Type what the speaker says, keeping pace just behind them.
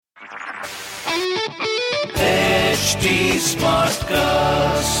HT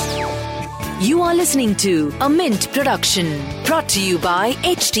Smartcast. You are listening to a Mint production brought to you by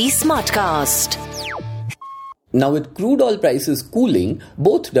HT Smartcast. Now, with crude oil prices cooling,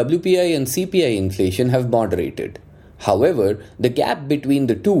 both WPI and CPI inflation have moderated. However, the gap between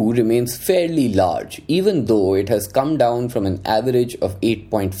the two remains fairly large, even though it has come down from an average of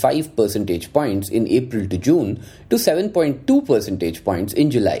 8.5 percentage points in April to June to 7.2 percentage points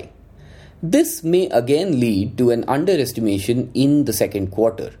in July. This may again lead to an underestimation in the second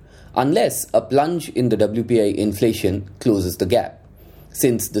quarter, unless a plunge in the WPI inflation closes the gap,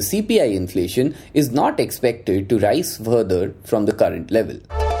 since the CPI inflation is not expected to rise further from the current level.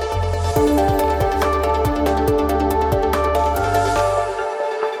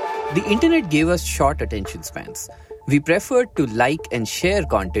 The internet gave us short attention spans. We preferred to like and share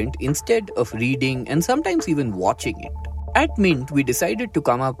content instead of reading and sometimes even watching it. At Mint, we decided to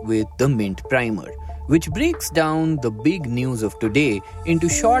come up with the Mint Primer, which breaks down the big news of today into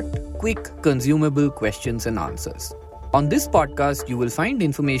short, quick, consumable questions and answers. On this podcast, you will find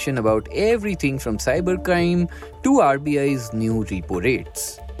information about everything from cybercrime to RBI's new repo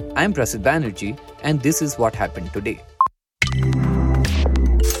rates. I'm Prasid Banerjee, and this is what happened today.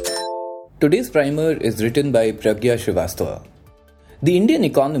 Today's primer is written by Pragya Srivastava. The Indian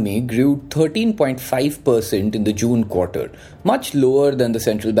economy grew 13.5% in the June quarter, much lower than the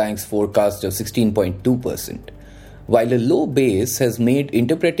central bank's forecast of 16.2%. While a low base has made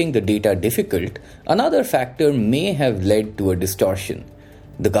interpreting the data difficult, another factor may have led to a distortion: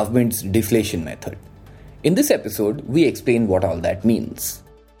 the government's deflation method. In this episode, we explain what all that means.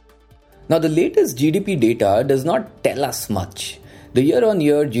 Now, the latest GDP data does not tell us much. The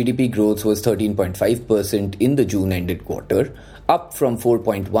year-on-year GDP growth was 13.5% in the June-ended quarter, up from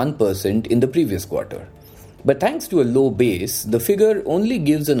 4.1% in the previous quarter. But thanks to a low base, the figure only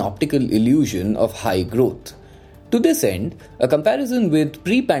gives an optical illusion of high growth. To this end, a comparison with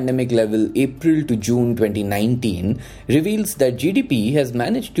pre-pandemic level April to June 2019 reveals that GDP has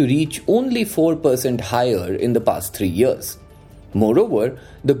managed to reach only 4% higher in the past 3 years. Moreover,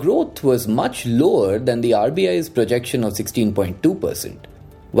 the growth was much lower than the RBI's projection of 16.2%.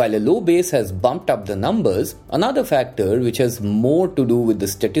 While a low base has bumped up the numbers, another factor which has more to do with the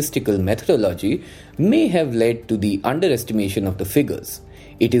statistical methodology may have led to the underestimation of the figures.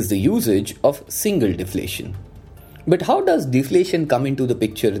 It is the usage of single deflation. But how does deflation come into the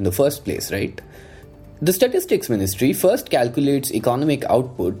picture in the first place, right? The Statistics Ministry first calculates economic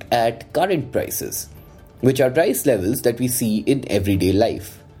output at current prices, which are price levels that we see in everyday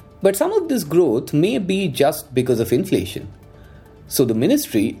life. But some of this growth may be just because of inflation. So the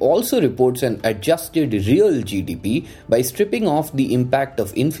ministry also reports an adjusted real GDP by stripping off the impact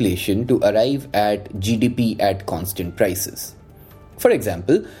of inflation to arrive at GDP at constant prices. For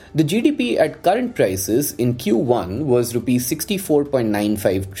example, the GDP at current prices in Q1 was Rs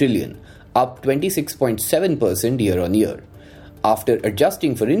 64.95 trillion, up 26.7% year-on-year. After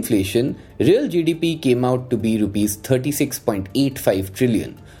adjusting for inflation, real GDP came out to be Rs 36.85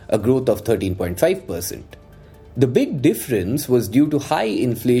 trillion, a growth of 13.5%. The big difference was due to high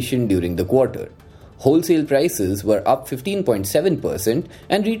inflation during the quarter. Wholesale prices were up 15.7%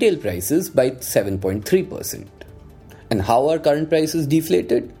 and retail prices by 7.3%. And how are current prices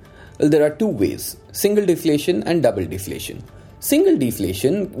deflated? Well, there are two ways: single deflation and double deflation. Single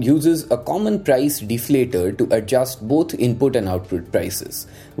deflation uses a common price deflator to adjust both input and output prices,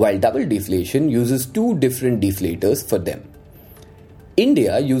 while double deflation uses two different deflators for them.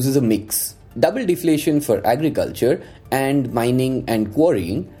 India uses a mix: double deflation for agriculture and mining and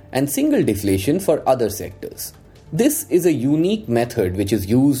quarrying, and single deflation for other sectors. This is a unique method which is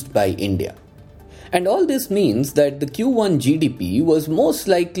used by India. And all this means that the Q1 GDP was most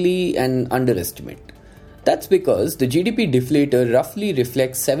likely an underestimate. That's because the GDP deflator roughly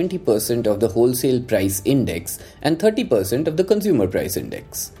reflects 70% of the wholesale price index and 30% of the consumer price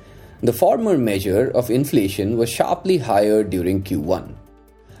index. The former measure of inflation was sharply higher during Q1.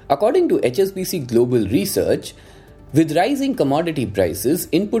 According to HSBC Global Research, with rising commodity prices,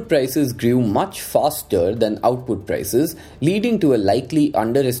 input prices grew much faster than output prices, leading to a likely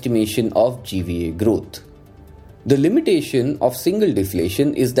underestimation of GVA growth. The limitation of single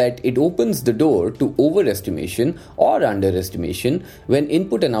deflation is that it opens the door to overestimation or underestimation when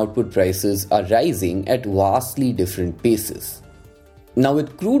input and output prices are rising at vastly different paces. Now,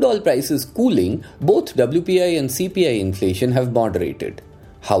 with crude oil prices cooling, both WPI and CPI inflation have moderated.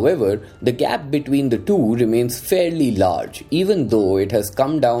 However, the gap between the two remains fairly large, even though it has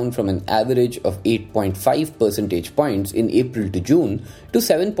come down from an average of 8.5 percentage points in April to June to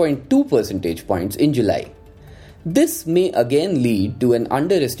 7.2 percentage points in July. This may again lead to an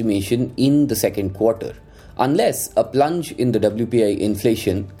underestimation in the second quarter, unless a plunge in the WPI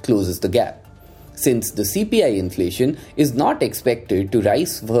inflation closes the gap, since the CPI inflation is not expected to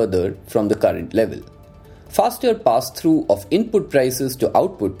rise further from the current level. Faster pass-through of input prices to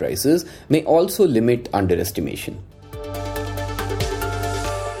output prices may also limit underestimation.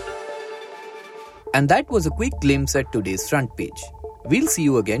 And that was a quick glimpse at today's front page. We'll see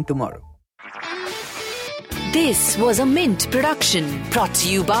you again tomorrow. This was a Mint production brought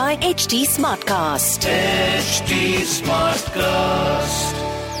to you by HT Smartcast. HT Smartcast.